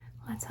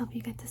let's help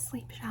you get to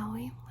sleep, shall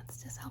we?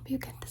 Let's just help you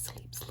get to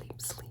sleep, sleep,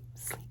 sleep,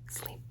 sleep,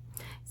 sleep.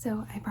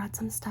 So I brought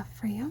some stuff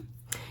for you.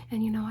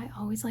 And you know, I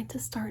always like to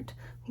start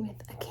with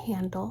a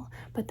candle,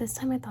 but this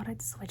time I thought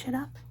I'd switch it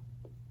up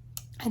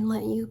and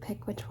let you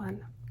pick which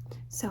one.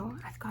 So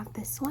I've got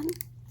this one.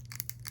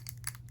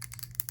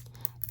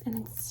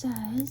 And it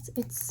says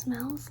it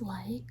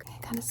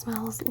kind of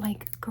smells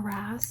like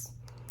grass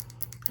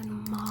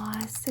and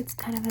moss. It's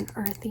kind of an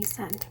earthy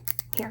scent.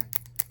 Here.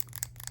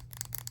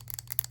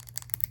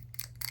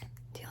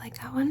 Do you like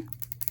that one?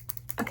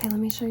 Okay, let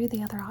me show you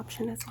the other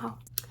option as well.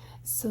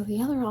 So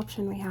the other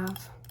option we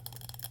have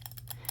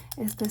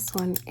is this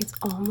one. It's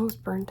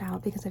almost burnt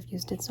out because I've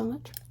used it so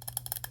much.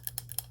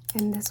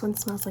 And this one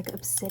smells like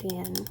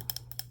obsidian. And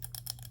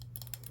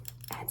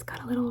it's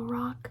got a little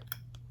rock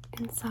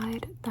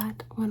inside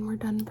that when we're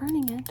done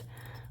burning it,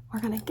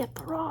 we're gonna get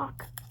the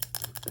rock.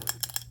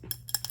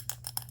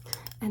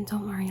 And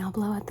don't worry, I'll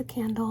blow out the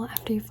candle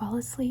after you fall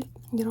asleep.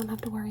 You don't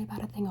have to worry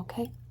about a thing,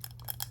 okay?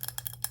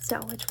 So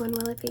which one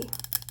will it be?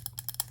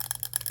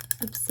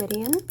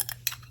 Obsidian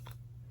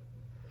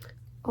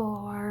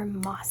or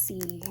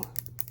mossy?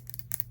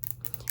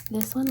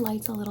 This one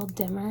lights a little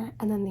dimmer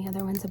and then the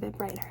other one's a bit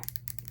brighter.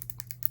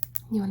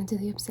 You want to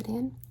do the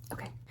obsidian?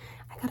 Okay,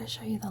 I gotta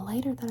show you the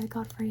lighter that I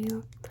got for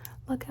you.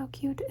 Look how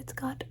cute. It's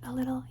got a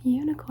little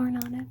unicorn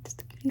on it.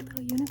 Just a cute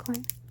little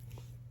unicorn.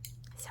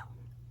 So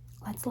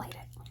let's light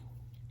it.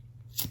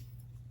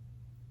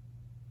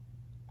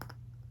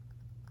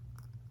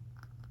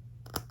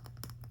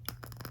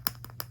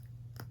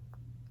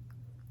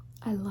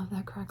 I love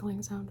that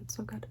crackling sound. It's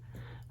so good.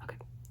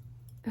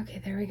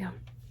 Okay, there we go.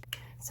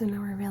 So now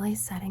we're really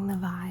setting the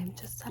vibe,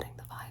 just setting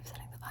the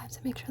vibe to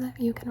make sure that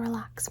you can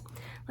relax.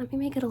 Let me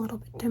make it a little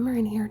bit dimmer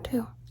in here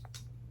too.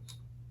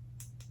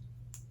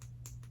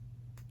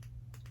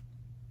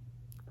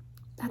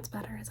 That's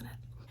better, isn't it?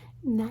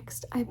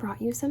 Next, I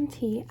brought you some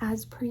tea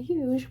as per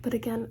usual, but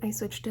again, I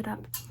switched it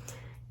up.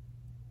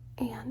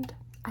 And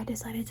I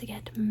decided to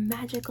get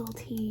magical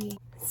tea.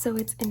 So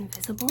it's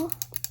invisible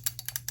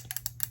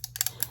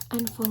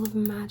and full of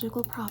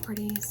magical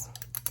properties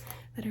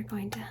that are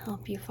going to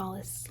help you fall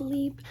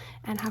asleep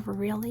and have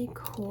really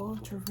cool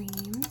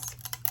dreams.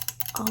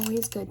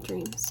 Always good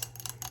dreams.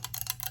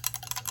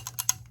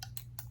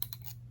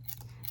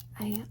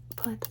 I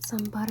put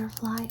some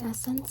butterfly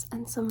essence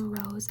and some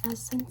rose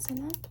essence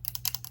in it.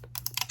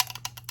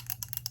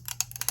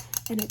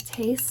 And it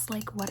tastes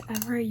like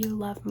whatever you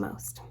love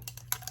most.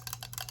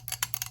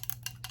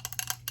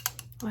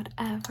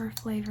 Whatever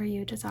flavor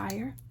you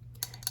desire,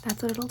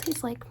 that's what it'll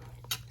taste like.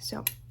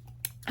 So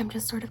I'm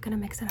just sort of gonna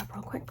mix it up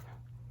real quick.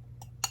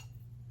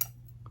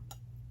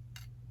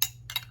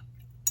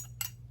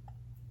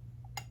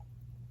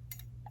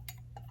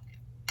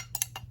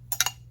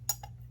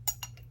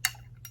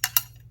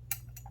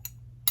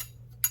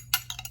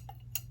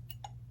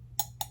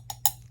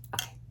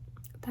 Okay,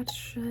 that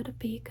should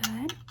be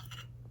good.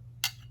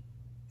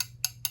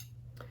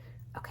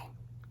 Okay,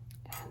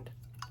 and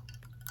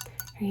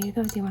here you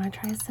go. Do you want to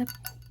try a sip?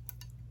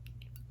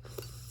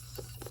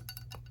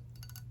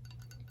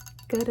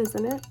 Good,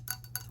 isn't it?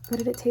 What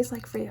did it taste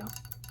like for you?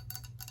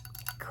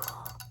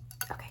 Cool.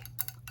 Okay.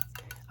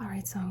 All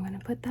right, so I'm going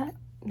to put that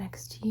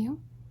next to you.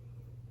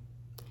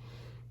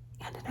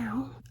 And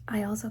now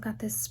I also got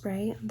this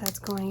spray that's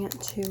going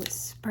to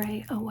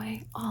spray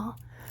away all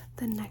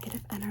the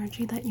negative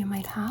energy that you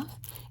might have.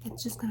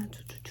 It's just going to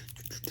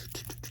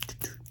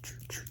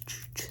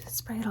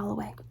spray it all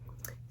away.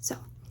 So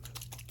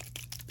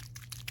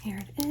here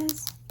it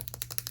is.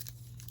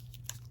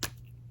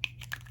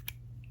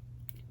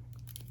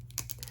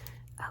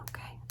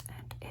 Okay,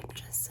 and it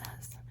just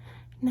says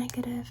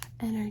negative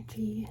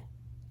energy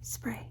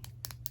spray.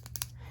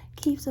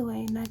 Keeps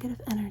away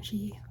negative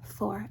energy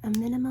for a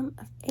minimum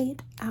of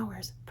 8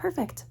 hours.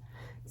 Perfect.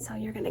 So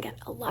you're gonna get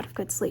a lot of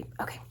good sleep.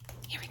 Okay,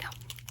 here we go.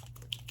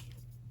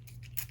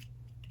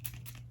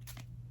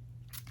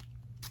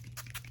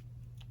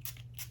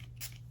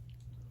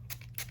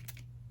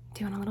 Do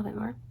you want a little bit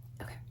more?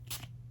 Okay.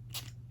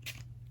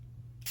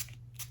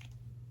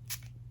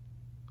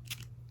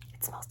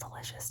 It smells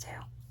delicious too.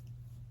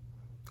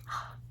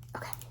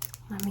 Okay,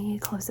 let me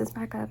close this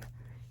back up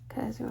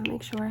because we want to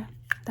make sure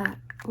that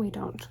we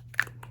don't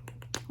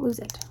lose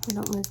it. We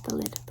don't lose the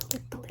lid,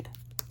 the lid.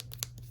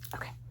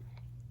 Okay.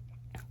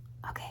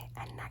 Okay,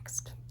 and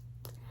next,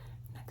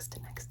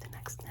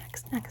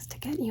 to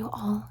get you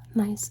all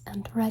nice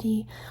and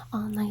ready,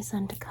 all nice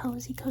and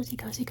cozy,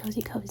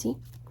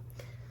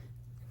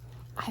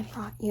 I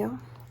brought you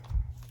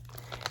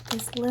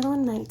this little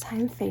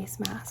nighttime face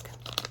mask.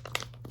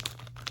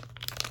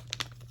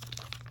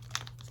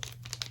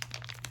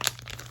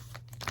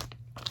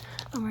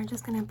 And we're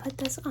just gonna put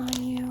this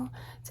on you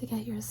to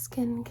get your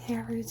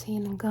skincare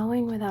routine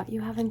going without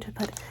you having to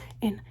put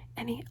in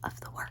any of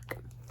the work.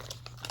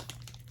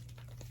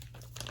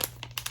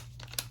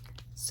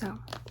 So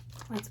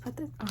let's put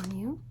this on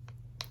you.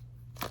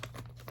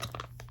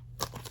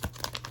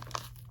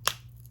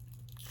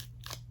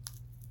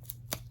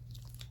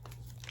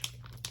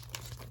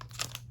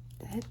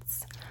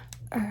 It's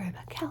Herb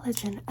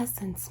Collagen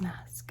Essence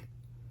Mask.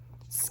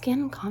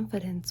 Skin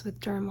Confidence with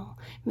Dermal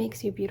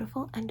makes you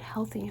beautiful and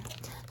healthy.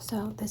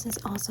 So this is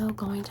also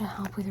going to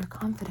help with your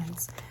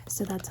confidence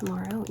so that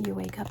tomorrow you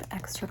wake up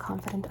extra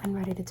confident and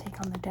ready to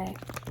take on the day.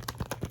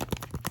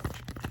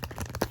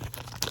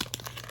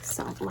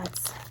 So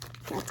let's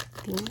get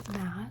the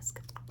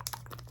mask.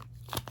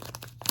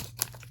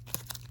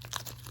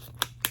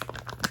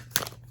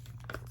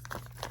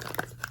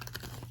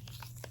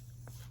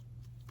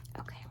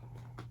 Okay.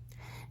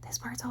 This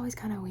part's always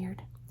kind of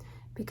weird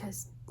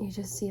because you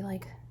just see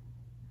like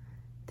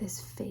this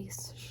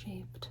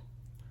face-shaped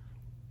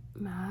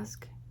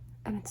mask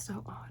and it's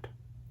so odd.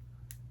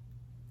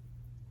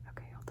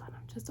 Okay, hold on.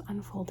 I'm just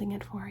unfolding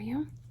it for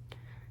you.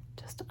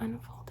 Just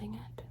unfolding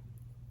it.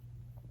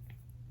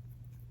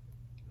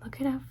 Look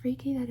at how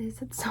freaky that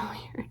is. It's so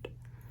weird.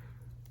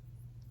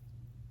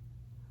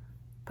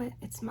 But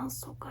it smells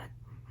so good.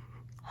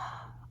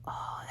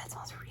 Oh, that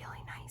smells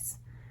really nice.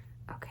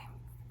 Okay.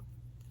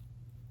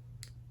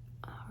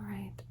 All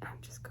right, I'm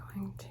just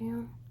going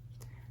to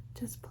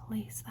just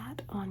place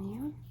that on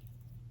you.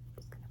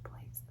 Just gonna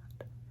place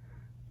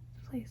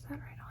that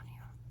right on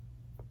you.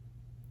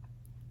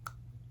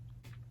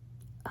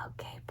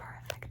 Okay,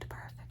 perfect,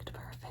 perfect,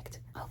 perfect.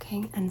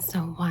 Okay, and so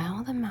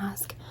while the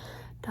mask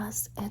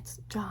does its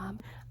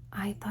job,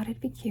 I thought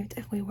it'd be cute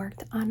if we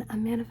worked on a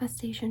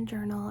manifestation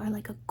journal or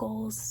like a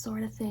goals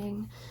sort of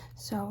thing.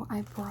 So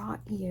I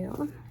brought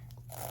you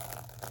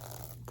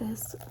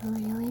this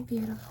really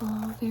beautiful,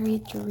 very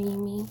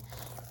dreamy,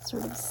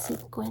 sort of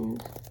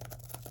sequined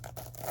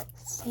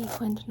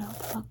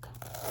notebook.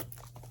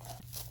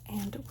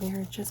 And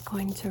we're just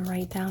going to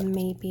write down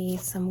maybe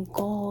some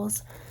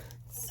goals,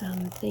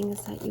 some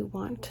things that you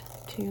want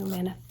to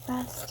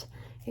manifest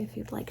if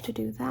you'd like to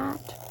do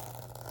that,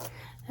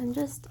 and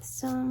just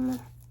some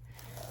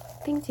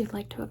things you'd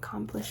like to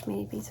accomplish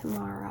maybe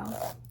tomorrow,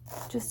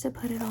 just to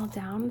put it all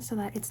down so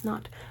that it's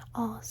not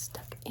all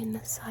stuck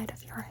inside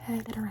of your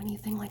head or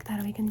anything like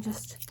that. We can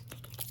just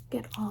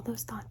get all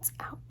those thoughts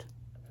out.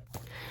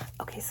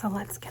 Okay, so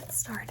let's get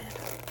started.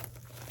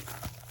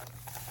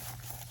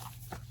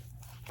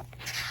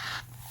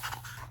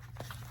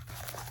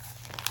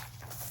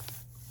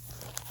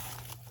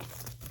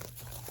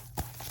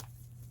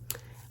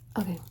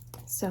 Okay,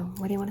 so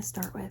what do you want to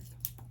start with?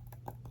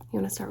 You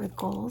want to start with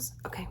goals?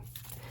 Okay.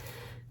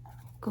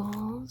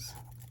 Goals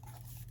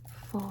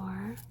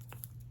for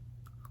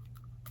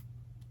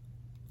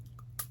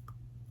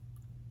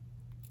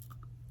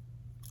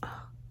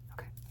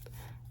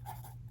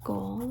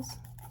goals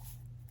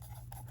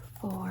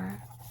for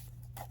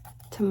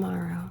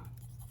tomorrow.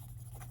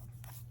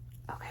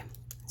 Okay,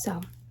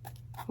 so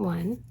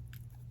 1.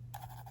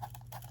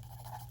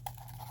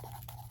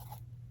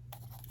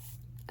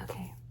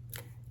 Okay,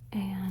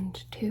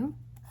 and 2.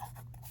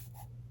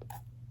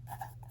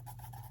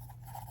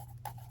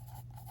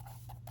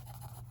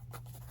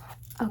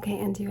 Okay,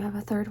 and do you have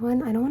a third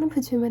one? I don't want to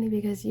put too many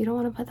because you don't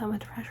want to put that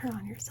much pressure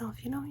on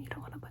yourself. You know, you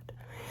don't want to put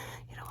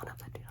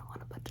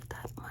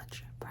that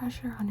much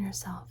pressure on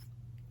yourself.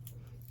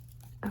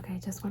 Okay,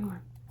 just one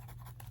more.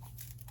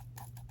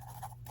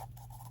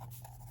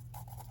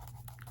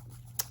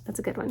 That's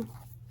a good one.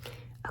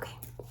 Okay,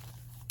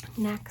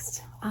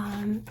 next,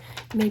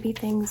 maybe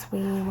things we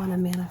want to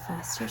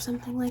manifest or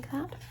something like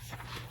that.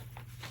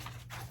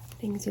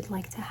 Things you'd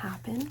like to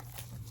happen,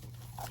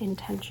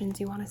 intentions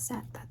you want to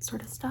set, that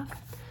sort of stuff.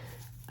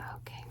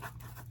 Okay,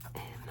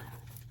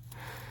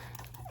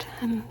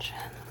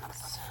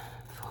 intentions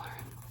for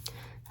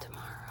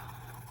tomorrow.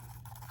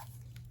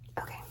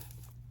 Okay,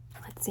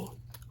 let's see.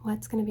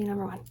 What's going to be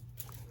number 1?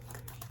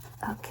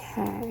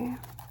 Okay.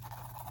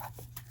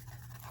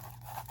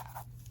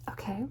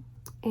 Okay,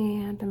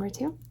 and number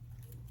 2?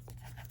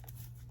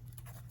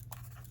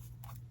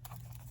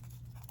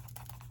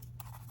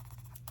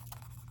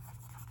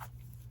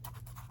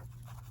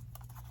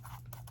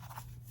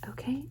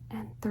 Okay,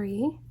 and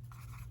 3?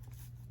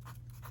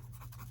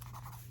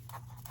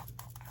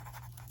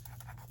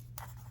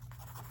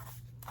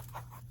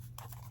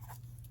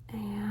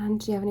 And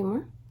do you have any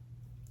more?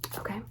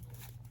 Okay.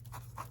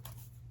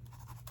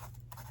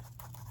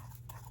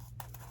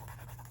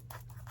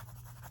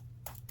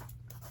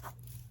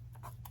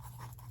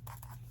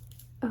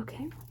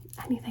 Okay.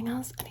 Anything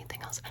else?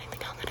 Anything else?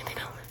 Anything else? Anything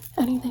else?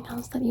 Anything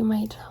else that you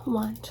might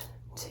want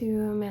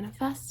to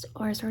manifest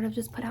or sort of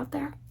just put out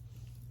there?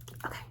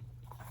 Okay.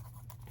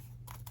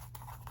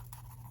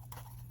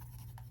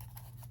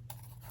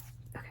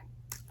 Okay.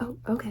 Oh,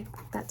 okay.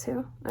 That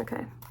too.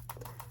 Okay.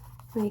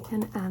 We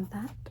can add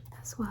that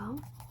as well.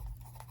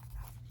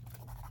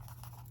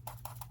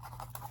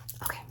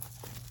 Okay.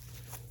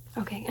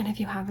 Okay, and if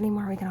you have any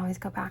more, we can always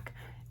go back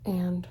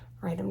and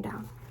write them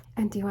down.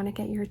 And do you want to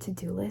get your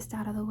to-do list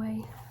out of the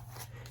way?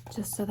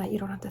 Just so that you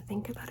don't have to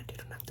think about it. You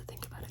don't have to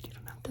think about it. You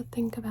don't have to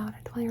think about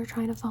it while you're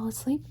trying to fall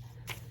asleep.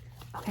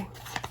 Okay.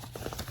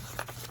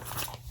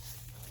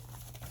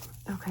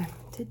 Okay,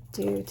 to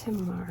do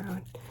tomorrow.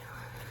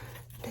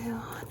 Do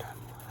tomorrow.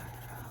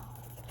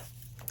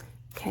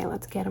 Okay,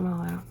 let's get them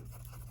all out.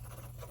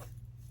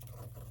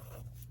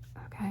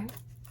 Okay.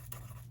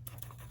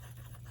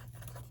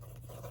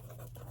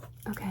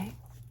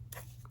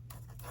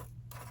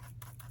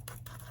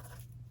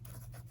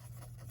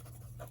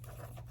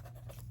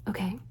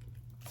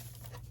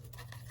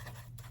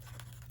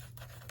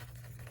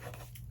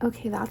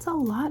 Okay, that's a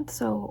lot.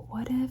 So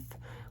what if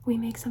we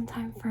make some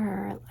time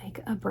for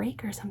like a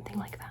break or something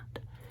like that?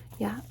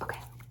 Yeah, okay.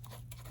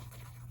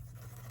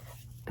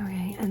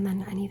 Okay, and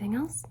then anything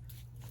else?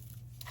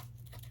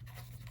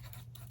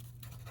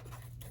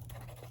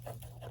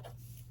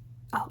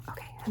 Oh,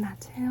 okay, and that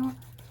too.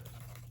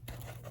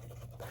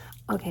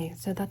 Okay,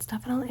 so that's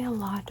definitely a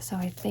lot. So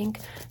I think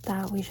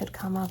that we should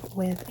come up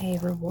with a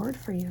reward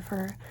for you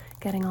for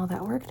getting all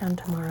that work done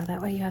tomorrow.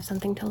 That way you have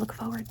something to look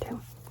forward to.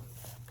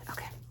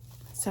 Okay,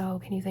 so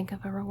can you think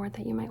of a reward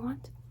that you might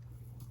want?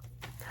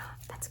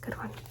 That's a good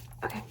one.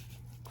 Okay.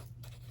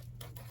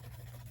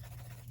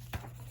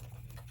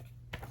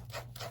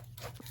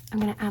 I'm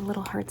gonna add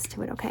little hearts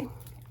to it, okay?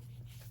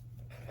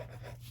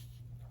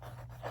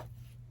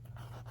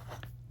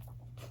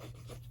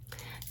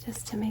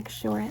 Just to make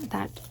sure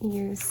that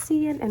you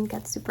see it and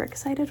get super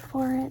excited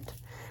for it,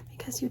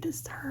 because you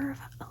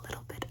deserve a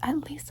little bit,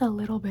 at least a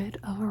little bit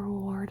of a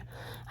reward.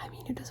 I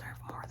mean, you deserve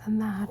more than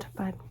that,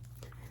 but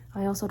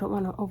I also don't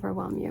want to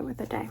overwhelm you with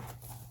the day.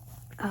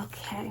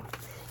 Okay,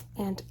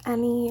 and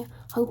any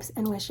hopes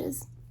and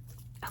wishes?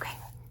 Okay.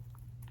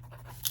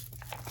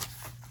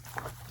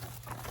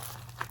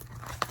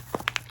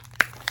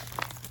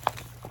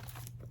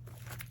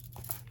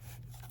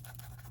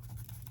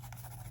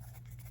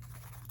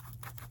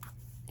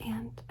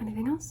 And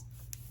anything else?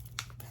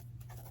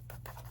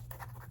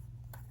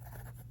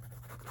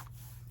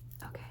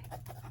 Okay.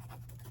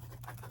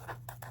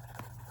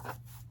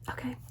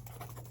 Okay.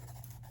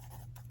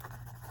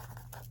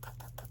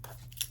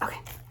 Okay.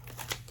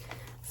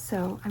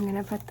 So I'm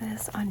gonna put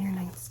this on your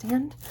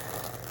nightstand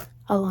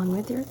along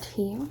with your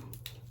tea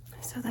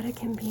so that it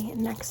can be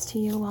next to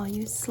you while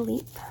you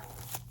sleep.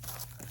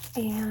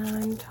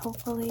 And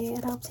hopefully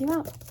it helps you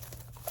out.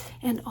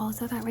 And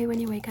also that way when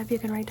you wake up you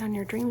can write down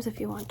your dreams if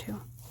you want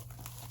to.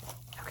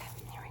 Okay,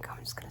 here we go. I'm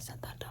just gonna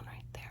set that down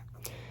right there.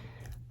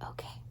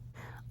 Okay.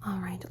 All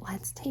right,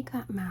 let's take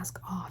that mask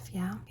off,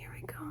 yeah? Here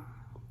we go.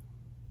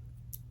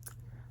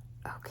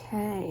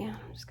 Okay,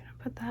 I'm just gonna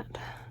put that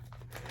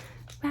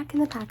back in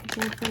the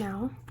packaging for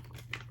now.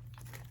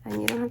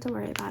 And you don't have to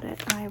worry about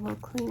it. I will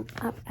clean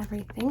up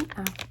everything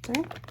after.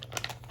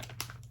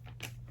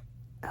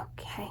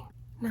 Okay,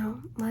 now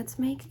let's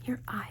make your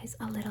eyes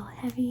a little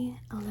heavy,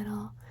 a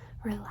little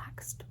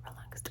relaxed.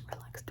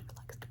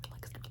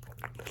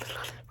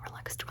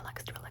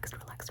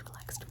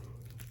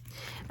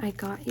 I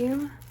got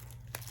you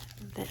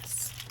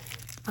this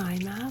eye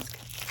mask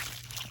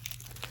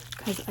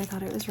because I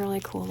thought it was really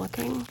cool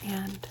looking,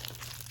 and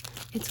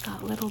it's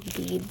got little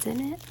beads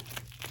in it,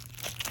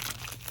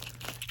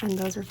 and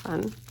those are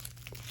fun.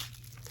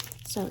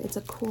 So it's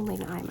a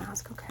cooling eye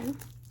mask, okay?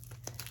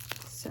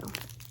 So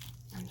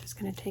I'm just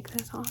gonna take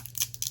this off.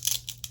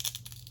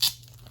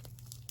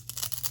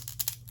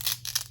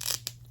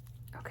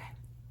 Okay.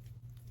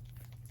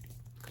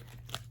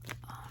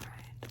 All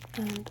right,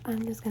 and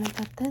I'm just gonna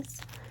put this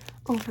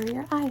over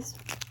your eyes,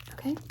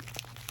 okay?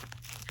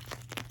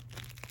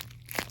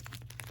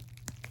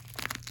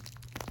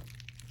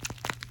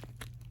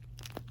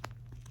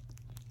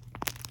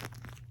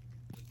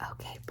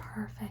 Okay,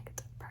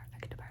 perfect.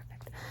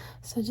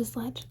 So just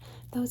let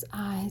those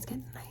eyes get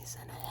nice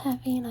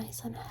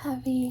and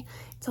heavy.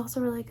 It's also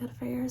really good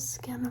for your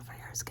skin,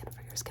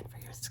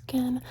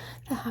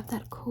 to have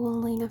that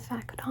cooling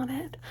effect on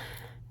it.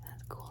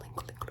 That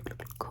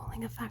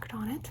cooling effect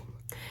on it.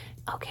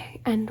 Okay,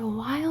 and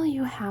while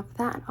you have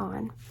that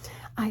on,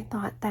 I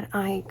thought that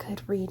I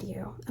could read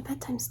you a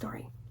bedtime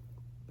story.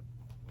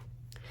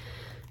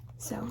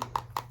 So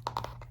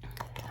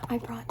I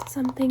brought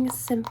something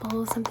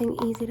simple, something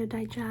easy to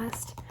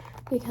digest,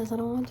 because I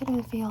don't want you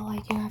to feel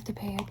like you have to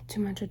pay too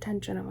much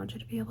attention. I want you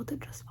to be able to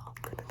just fall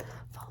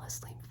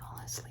asleep.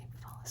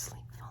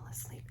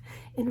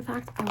 In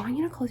fact, I want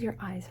you to close your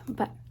eyes,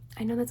 but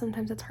I know that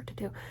sometimes it's hard to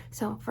do.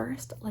 So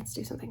first, let's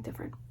do something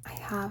different. I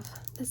have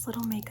this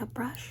little makeup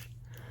brush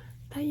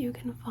that you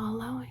can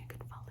follow. You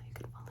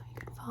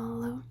can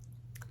follow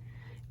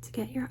to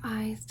get your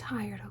eyes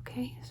tired,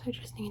 okay? So I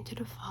just need you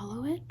to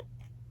follow it.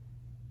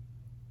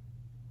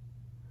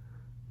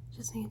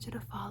 Just need you to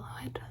follow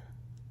it.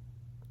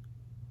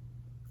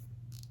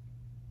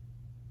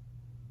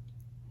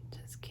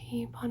 Just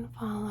keep on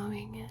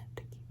following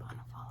it. Keep on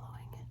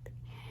following it.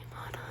 Keep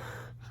on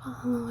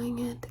following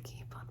it.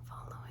 Keep on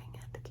following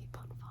it. Keep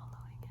on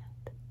following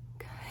it.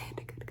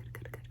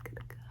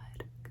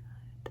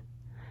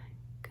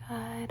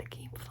 Good.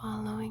 Keep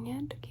following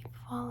it. Keep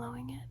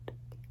following it.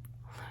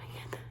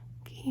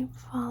 Keep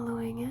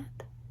following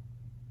it.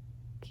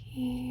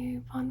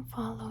 Keep on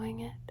following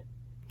it.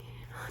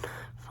 Keep on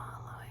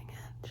following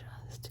it.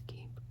 Just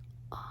keep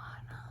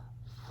on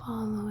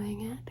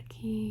following it.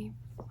 Keep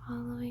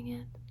following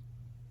it.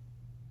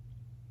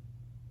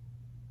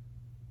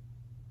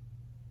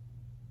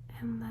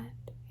 And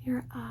let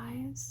your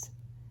eyes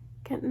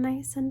get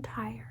nice and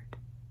tired.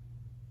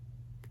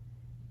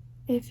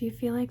 If you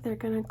feel like they're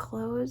gonna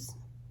close,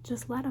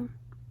 just let them.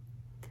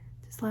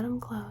 Just let them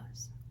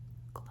close.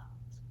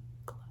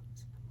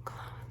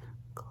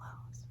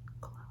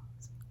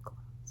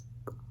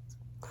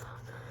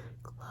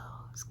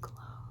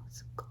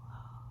 close,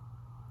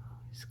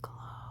 close,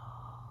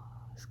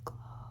 close,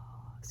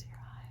 close your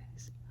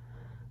eyes.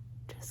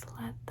 Just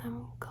let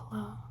them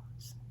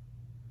close.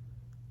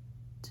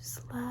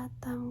 Just let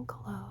them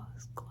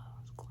close,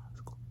 close,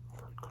 close, close.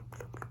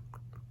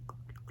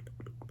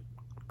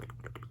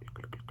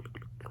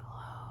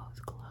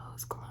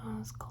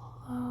 Close, close,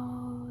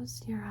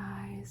 close your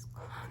eyes.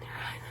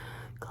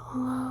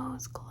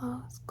 Close,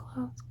 close,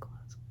 close,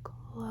 close,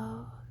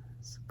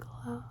 close,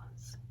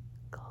 close,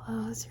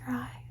 close your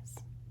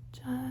eyes.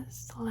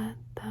 Just let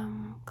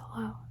them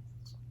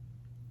close.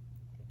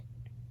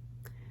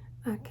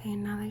 Okay,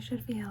 now they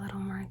should be a little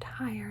more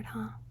tired,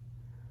 huh?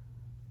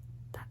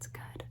 That's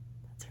good.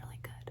 That's really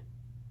good.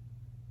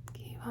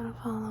 Keep on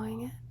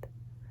following it.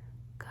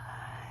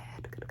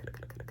 Good, good, good,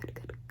 good, good, good,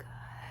 good,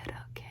 good.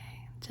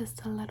 Okay,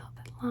 just a little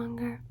bit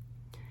longer,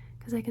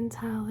 because I can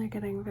tell they're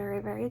getting very,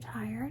 very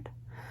tired.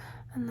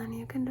 And then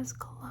you can just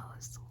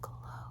close,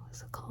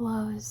 close,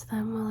 close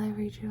them while I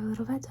read you a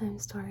little bedtime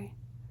story.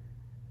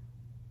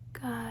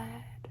 Good,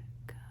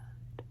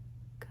 good,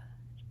 good,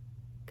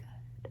 good,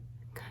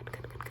 good, good,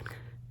 good, good,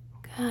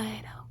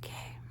 good.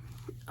 Okay.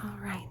 All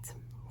right.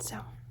 So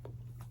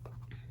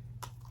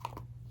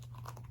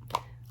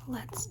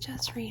let's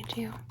just read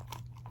you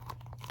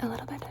a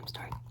little bedtime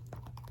story.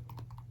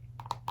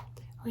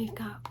 We've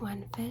got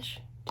 1 fish,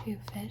 2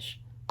 fish,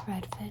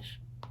 red fish,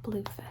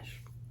 blue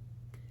fish.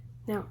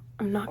 Now,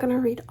 I'm not going to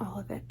read all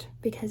of it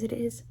because it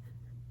is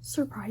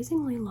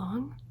surprisingly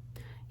long.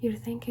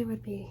 You'd think it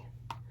would be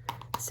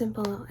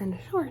simple and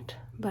short,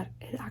 but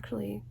it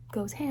actually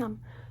goes ham.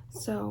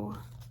 So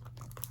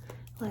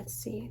let's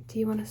see. Do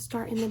you want to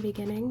start in the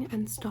beginning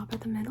and stop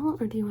at the middle,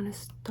 or do you want to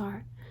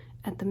start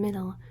at the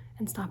middle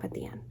and stop at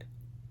the end?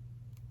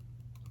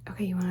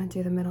 Okay, you want to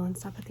do the middle and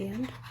stop at the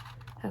end?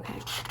 Okay.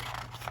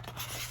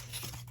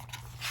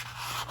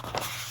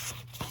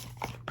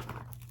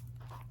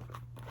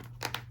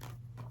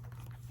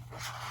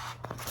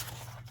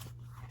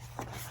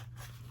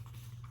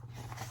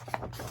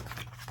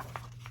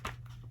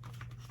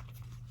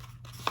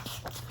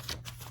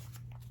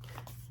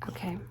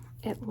 Okay,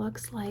 it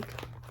looks like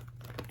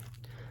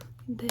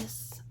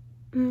this.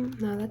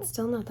 No, that's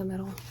still not the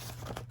middle.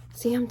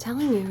 See, I'm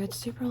telling you, it's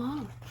super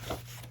long.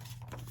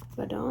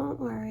 But don't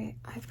worry,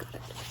 I've got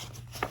it.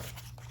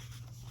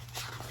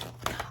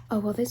 Oh,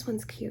 well, this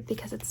one's cute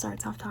because it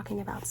starts off talking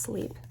about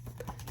sleep.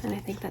 And I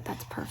think that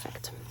that's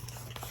perfect.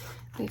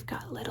 We've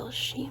got little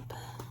sheep.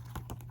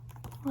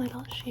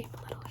 Little sheep,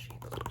 little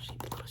sheep, little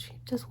sheep, little sheep.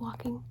 Just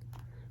walking,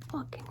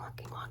 walking,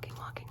 walking, walking,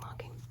 walking,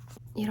 walking.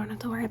 You don't have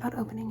to worry about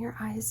opening your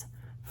eyes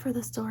for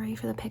the story,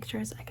 for the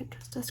pictures. I can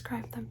just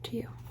describe them to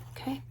you,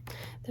 okay?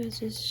 There's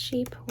this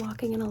sheep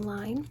walking in a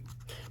line.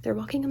 They're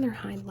walking on their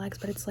hind legs,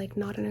 but it's like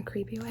not in a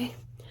creepy way.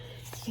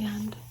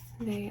 And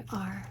they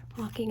are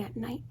walking at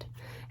night.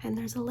 And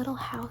there's a little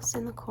house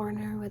in the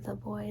corner with a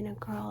boy and a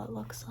girl, it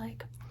looks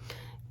like,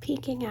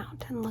 peeking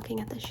out and looking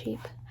at the sheep.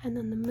 And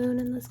then the moon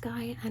in the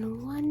sky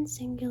and one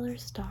singular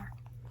star.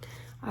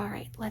 All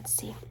right, let's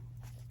see.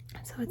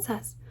 So it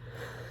says,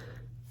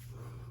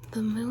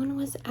 the moon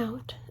was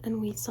out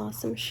and we saw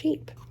some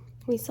sheep.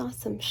 We saw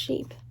some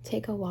sheep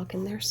take a walk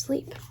in their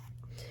sleep.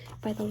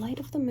 By the light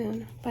of the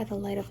moon, by the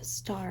light of a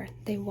star,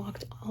 they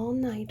walked all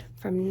night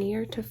from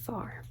near to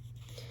far.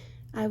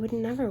 I would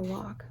never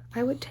walk,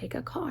 I would take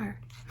a car.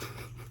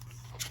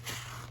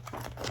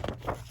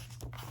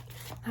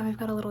 Now we've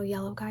got a little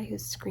yellow guy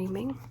who's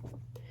screaming,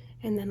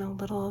 and then a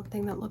little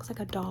thing that looks like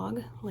a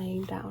dog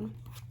laying down.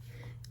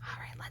 All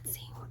right, let's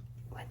see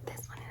what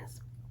this one is.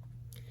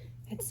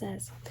 It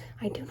says,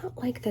 I do not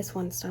like this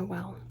one so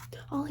well.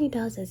 All he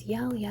does is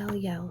yell, yell,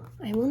 yell.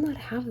 I will not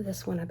have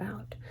this one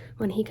about.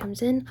 When he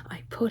comes in,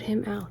 I put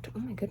him out. Oh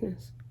my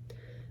goodness.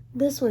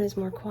 This one is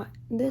more quiet.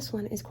 This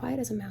one is quiet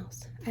as a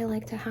mouse. I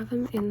like to have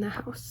him in the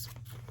house.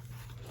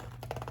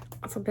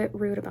 That's a bit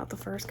rude about the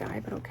first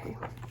guy, but okay.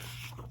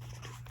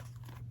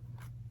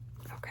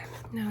 Okay,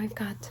 now I've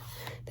got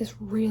this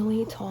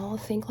really tall,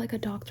 think like a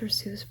Dr.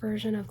 Seuss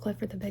version of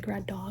Clifford the Big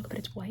Red Dog, but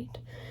it's white.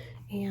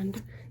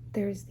 And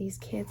there's these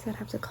kids that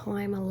have to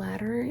climb a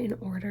ladder in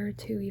order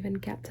to even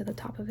get to the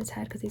top of his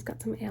head because he's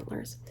got some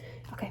antlers.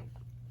 Okay.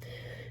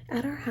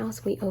 At our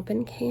house, we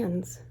open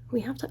cans. We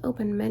have to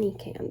open many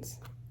cans.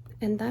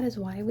 And that is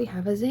why we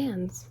have a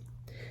Zans.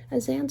 A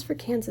Zans for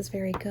cans is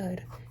very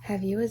good.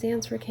 Have you a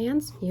Zans for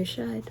cans? You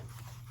should.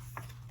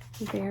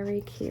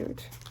 Very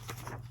cute.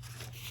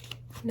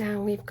 Now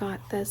we've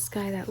got this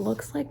guy that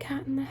looks like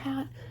Cat in the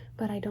Hat,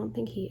 but I don't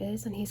think he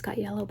is, and he's got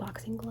yellow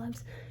boxing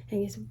gloves, and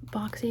he's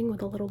boxing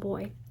with a little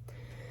boy.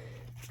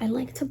 I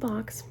like to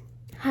box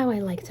how I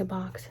like to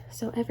box,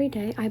 so every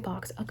day I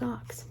box a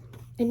Gox.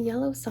 In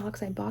yellow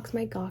socks, I box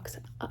my Gox.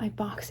 I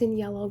box in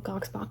yellow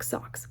Gox box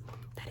socks.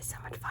 That is so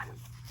much fun.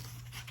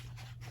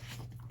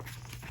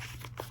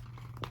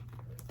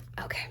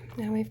 Okay,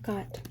 now we've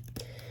got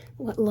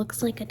what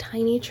looks like a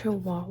tiny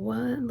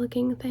chihuahua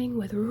looking thing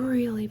with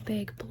really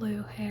big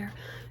blue hair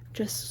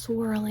just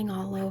swirling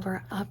all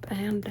over, up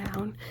and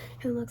down.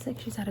 It looks like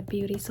she's at a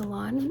beauty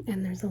salon,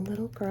 and there's a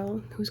little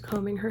girl who's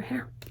combing her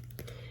hair.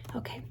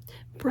 Okay,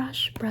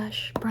 brush,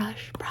 brush,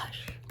 brush,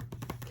 brush.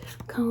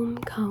 Comb,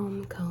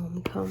 comb,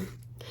 comb, comb.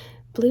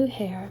 Blue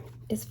hair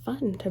is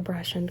fun to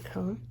brush and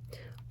comb.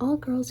 All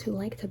girls who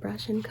like to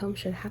brush and comb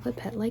should have a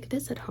pet like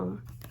this at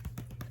home.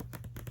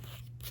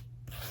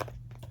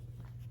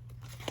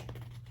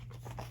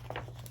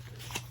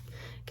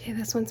 Okay,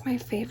 this one's my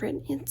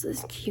favorite. It's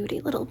this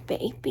cutie little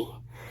baby.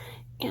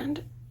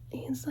 And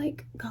he's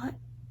like got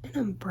an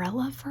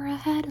umbrella for a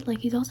head. Like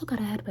he's also got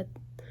a head, but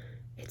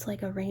it's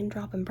like a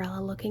raindrop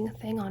umbrella looking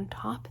thing on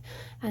top,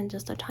 and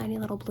just a tiny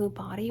little blue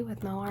body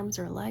with no arms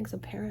or legs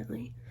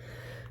apparently.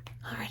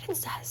 Alright, it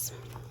says,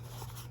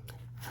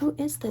 who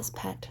is this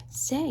pet?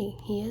 Say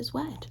he is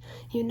wet.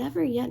 You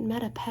never yet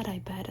met a pet, I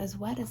bet, as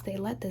wet as they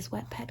let this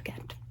wet pet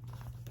get.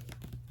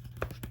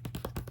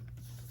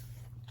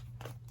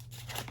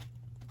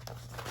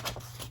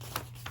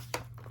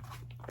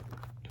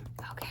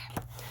 Okay,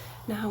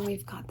 now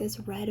we've got this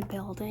red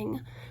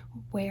building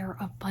where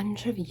a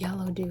bunch of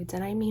yellow dudes,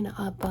 and I mean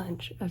a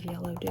bunch of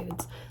yellow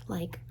dudes,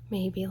 like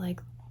maybe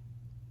like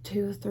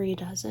 2-3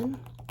 dozen,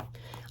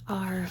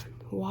 are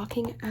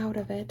walking out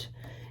of it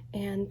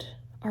and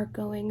are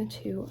going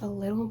to a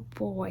little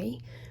boy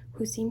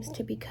who seems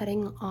to be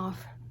cutting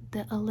off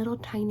a little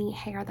tiny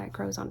hair that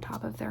grows on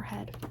top of their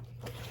head.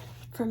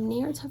 From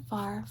near to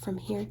far, from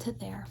here to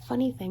there,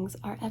 funny things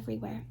are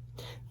everywhere.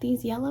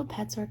 These yellow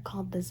pets are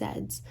called the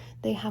Zeds.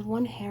 They have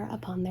one hair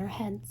upon their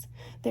heads.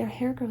 Their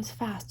hair grows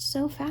fast,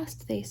 so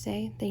fast, they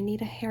say, they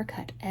need a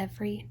haircut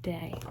every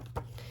day.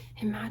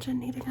 Imagine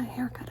needing a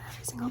haircut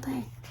every single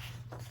day.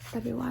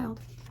 That'd be wild.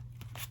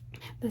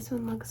 This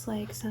one looks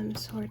like some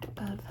sort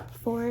of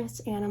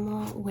forest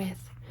animal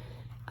with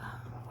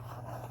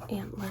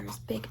antlers,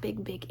 big,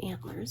 big, big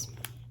antlers.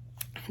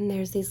 And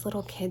there's these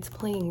little kids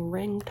playing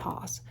ring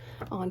toss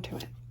onto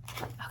it.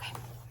 Okay.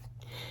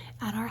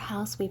 At our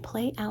house, we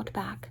play out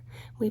back.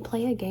 We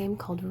play a game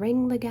called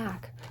Ring the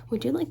Gack.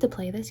 Would you like to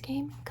play this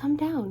game? Come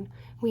down.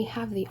 We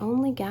have the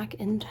only gack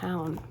in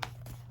town.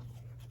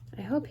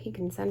 I hope he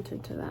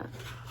consented to that.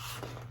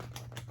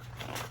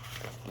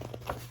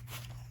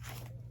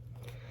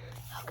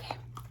 Okay,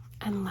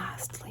 and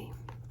lastly,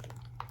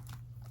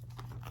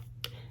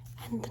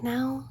 and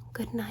now,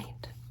 good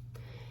night.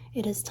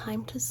 It is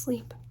time to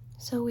sleep,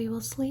 so we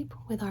will sleep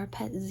with our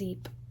pet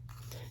Zeep.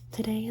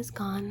 Today is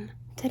gone.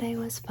 Today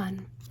was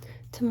fun.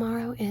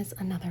 Tomorrow is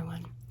another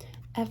one.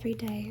 Every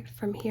day,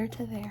 from here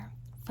to there,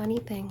 funny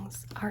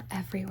things are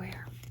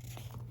everywhere.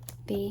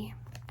 The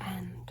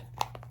end.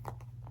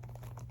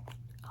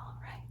 All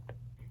right.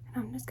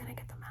 And I'm just gonna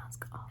get the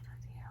mask off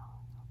of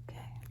you,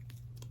 okay?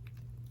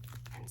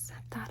 And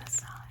set that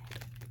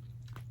aside.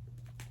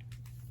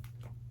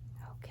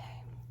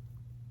 Okay.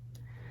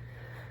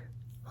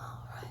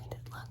 All right,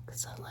 it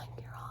looks like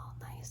you're all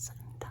nice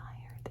and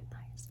tired,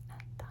 nice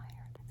and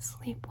tired.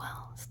 Sleep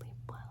well, sleep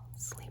well,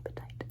 sleep tight.